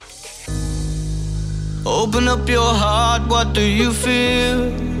Open up your heart, what do you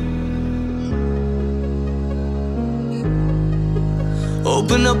feel?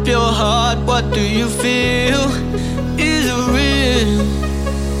 Open up your heart, what do you feel? Is it real?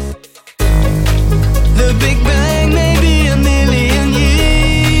 The Big Bang may be a million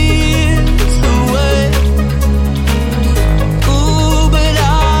years away. Ooh, but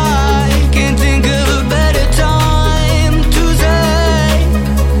I can't think of a better time to say,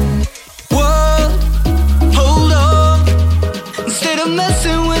 whoa, hold on. Instead of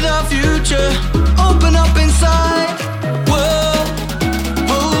messing with our future, open up inside. Whoa,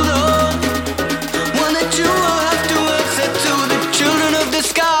 hold on. One that you will have to answer to the children of the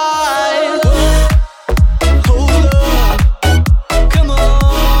sky. Hold on, come on.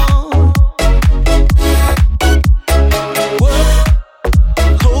 Whoa,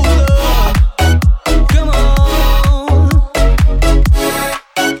 hold on, come on. Yeah.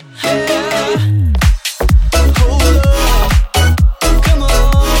 Hold on, come on.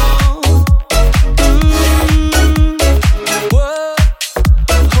 Whoa,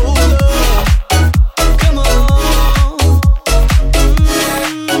 hold on, come on.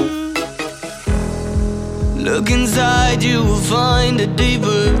 Look inside, you will find a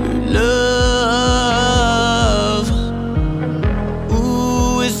deeper love.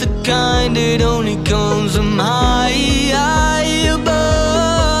 Ooh, it's the kind that only